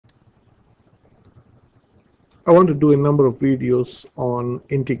I want to do a number of videos on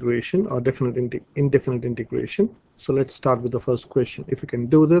integration or indefinite integration. So let's start with the first question. If you can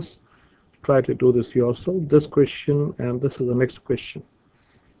do this, try to do this yourself. This question and this is the next question.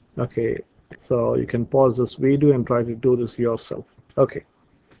 Okay, so you can pause this video and try to do this yourself. Okay,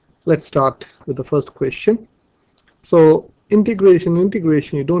 let's start with the first question. So integration,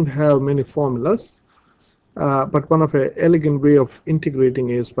 you don't have many formulas, but one of an elegant way of integrating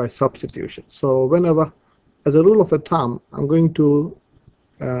is by substitution. So whenever, as a rule of thumb, I'm going to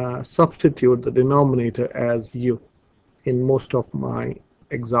substitute the denominator as u in most of my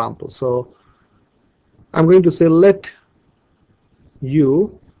examples. So I'm going to say let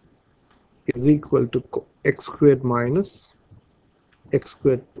u is equal to x squared minus x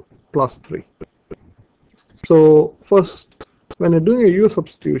squared plus 3. So first, when you're doing a u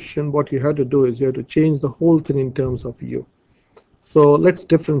substitution, what you have to do is you have to change the whole thing in terms of u. So let's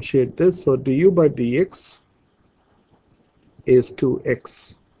differentiate this. So du by dx is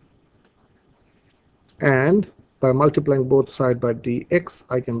 2x, and by multiplying both sides by dx,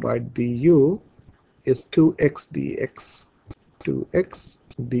 I can write du is 2x dx, 2x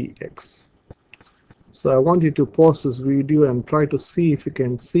dx. So I want you to pause this video and try to see if you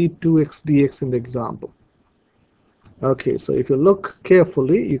can see 2x dx in the example. Okay, so if you look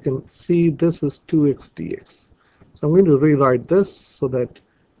carefully, you can see this is 2x dx. So I'm going to rewrite this so that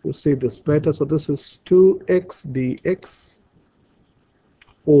you see this better. So this is 2x dx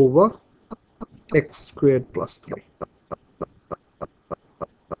over x squared plus 3.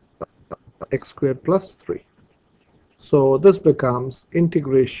 X squared plus 3. So this becomes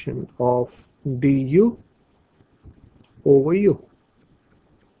integration of du over u.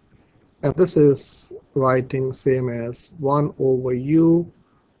 And this is writing same as 1 over u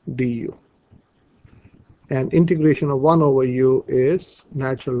du. And integration of 1 over u is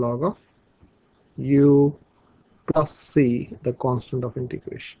natural log of u plus c, the constant of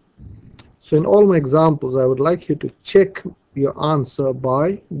integration. So in all my examples, I would like you to check your answer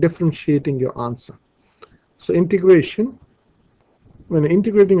by differentiating your answer. So integration, when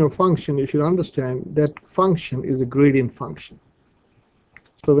integrating a function, you should understand that function is a gradient function.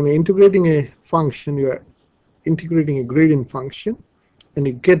 So when you're integrating a function, you are integrating a gradient function and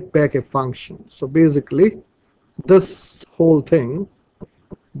you get back a function. So basically this whole thing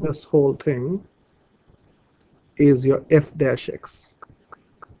is your f dash x.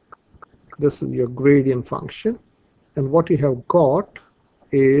 This is your gradient function, and what you have got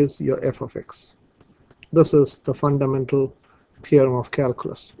is your f of x. This is the fundamental theorem of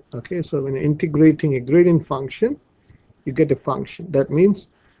calculus. Okay, so when you're integrating a gradient function, you get a function. That means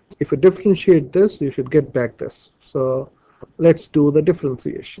if you differentiate this, you should get back this. So let's do the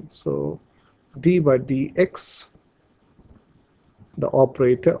differentiation. So d by dx, the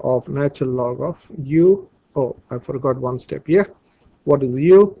operator of natural log of u. Oh, I forgot one step here. What is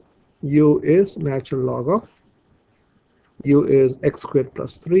u? U is natural log of u is x squared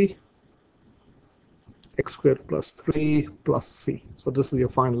plus 3, x squared plus 3 plus c. So this is your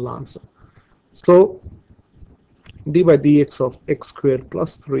final answer. So d by dx of x squared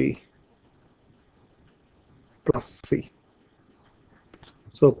plus 3 plus c.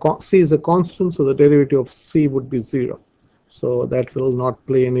 So c is a constant, so the derivative of c would be 0. So that will not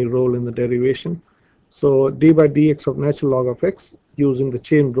play any role in the derivation. So d by dx of natural log of x using the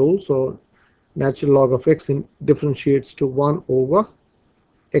chain rule. So natural log of x differentiates to 1 over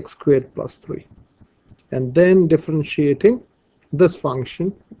x squared plus 3. And then differentiating this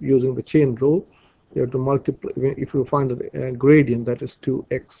function using the chain rule, you have to multiply. If you find the gradient, that is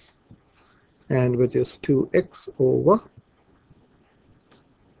 2x, and which is 2x over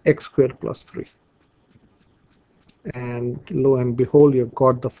x squared plus 3. And lo and behold, you've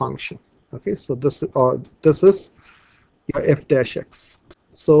got the function. Okay, so this is your f dash x.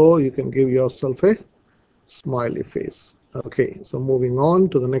 So you can give yourself a smiley face. Okay, so moving on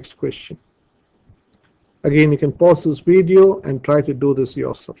to the next question. Again, you can pause this video and try to do this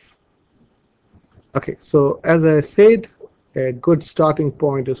yourself. Okay, so as I said, a good starting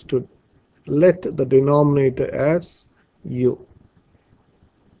point is to let the denominator as u.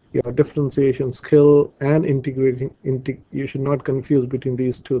 Your differentiation skill and integrating, you should not confuse between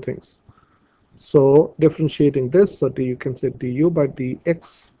these two things. So differentiating this, so you can say du by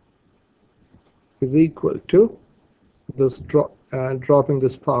dx is equal to this dropping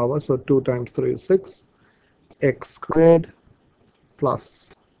this power, so 2 times 3 is 6, x squared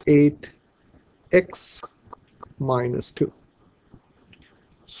plus 8x minus 2.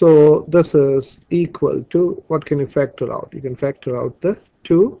 So this is equal to, what can you factor out? You can factor out the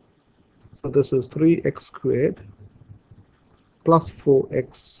 2. So this is 3x squared plus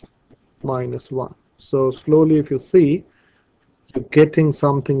 4x minus 1. So slowly, if you see, you're getting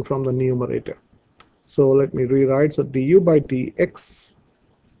something from the numerator. So let me rewrite. So du by dx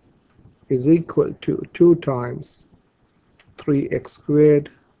is equal to 2 times 3x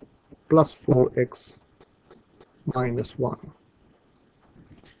squared plus 4x minus 1.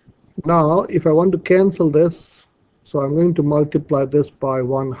 Now, if I want to cancel this, so I'm going to multiply this by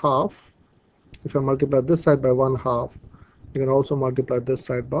 1/2. If I multiply this side by 1/2, you can also multiply this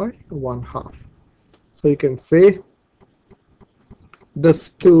side by 1/2. So you can say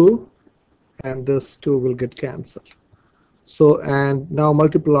this 2 and this 2 will get cancelled. So, and now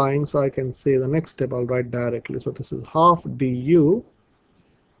multiplying, so I can say the next step I'll write directly. So this is half du.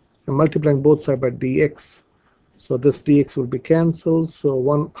 I'm multiplying both sides by dx. So this dx will be cancelled. So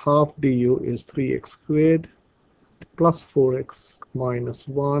 1/2 du is 3x squared plus 4x minus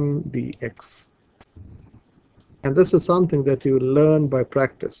 1 dx. And this is something that you learn by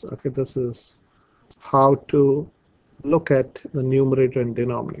practice. Okay, this is how to look at the numerator and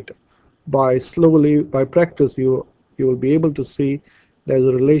denominator. By practice, you will be able to see there's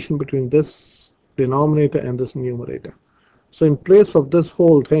a relation between this denominator and this numerator. So in place of this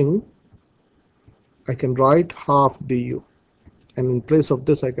whole thing, I can write half du, and in place of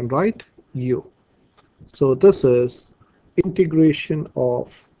this I can write u. So this is integration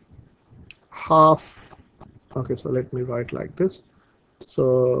of half. Okay, so let me write like this.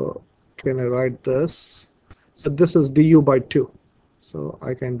 So can I write this? So this is du by 2. So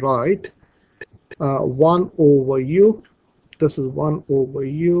I can write 1 over u. This is 1 over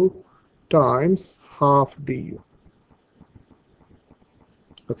u times half du.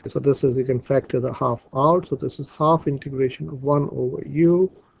 Okay, so this is, you can factor the half out. So this is half integration of 1 over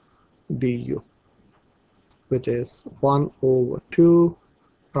u du, which is 1 over 2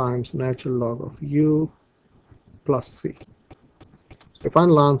 times natural log of u plus c. So the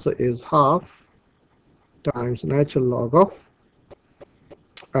final answer is half times natural log of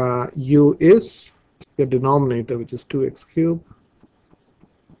u is your denominator, which is 2x cubed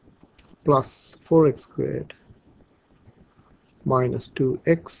plus 4x squared minus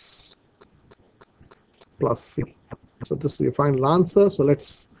 2x plus c. So this is your final answer. So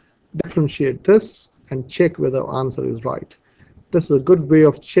let's differentiate this and check whether our answer is right. This is a good way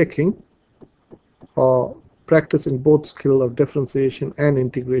of checking or practicing both skill of differentiation and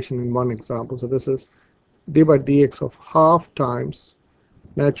integration in one example. So this is d by dx of half times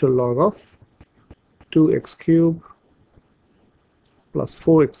natural log of 2x cubed plus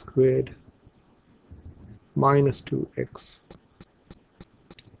 4x squared minus 2x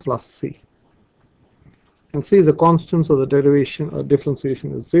plus c. And c is a constant, so the derivation or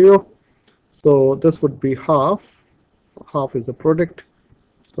differentiation is 0. So this would be half. Half is a product,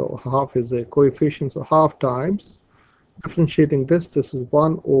 so half is a coefficient, so half times differentiating this is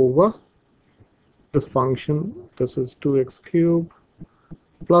 1 over this function. This is 2x cubed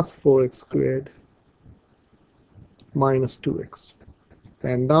plus 4x squared minus 2x.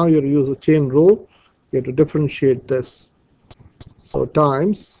 And now you use a chain rule. You have to differentiate this. So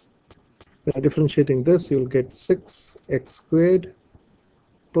times, when you're differentiating this, you'll get 6x squared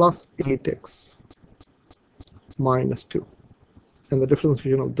plus 8x minus 2. And the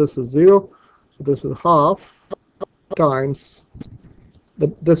differentiation of this is 0. So this is half times,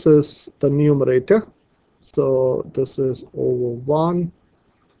 this is the numerator. So this is over 1.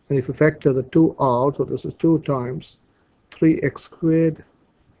 And if you factor the 2 out, so this is 2 times 3x squared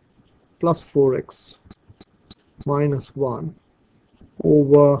plus 4x minus 1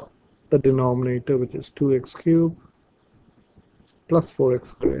 over the denominator, which is 2x cubed plus 4x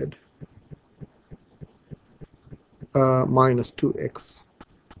squared minus 2x.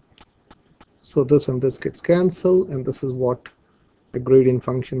 So this and this gets cancelled, and this is what the gradient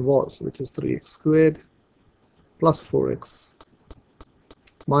function was, which is 3x squared plus 4x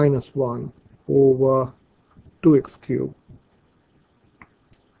minus 1 over 2x cubed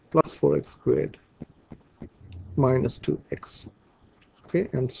plus 4x squared minus 2x. Okay,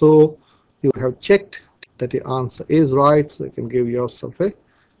 and so you have checked that your answer is right, so you can give yourself a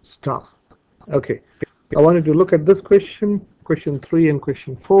star. Okay, I wanted to look at this question 3 and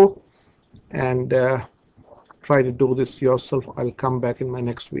question 4, and try to do this yourself. I'll come back in my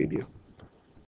next video.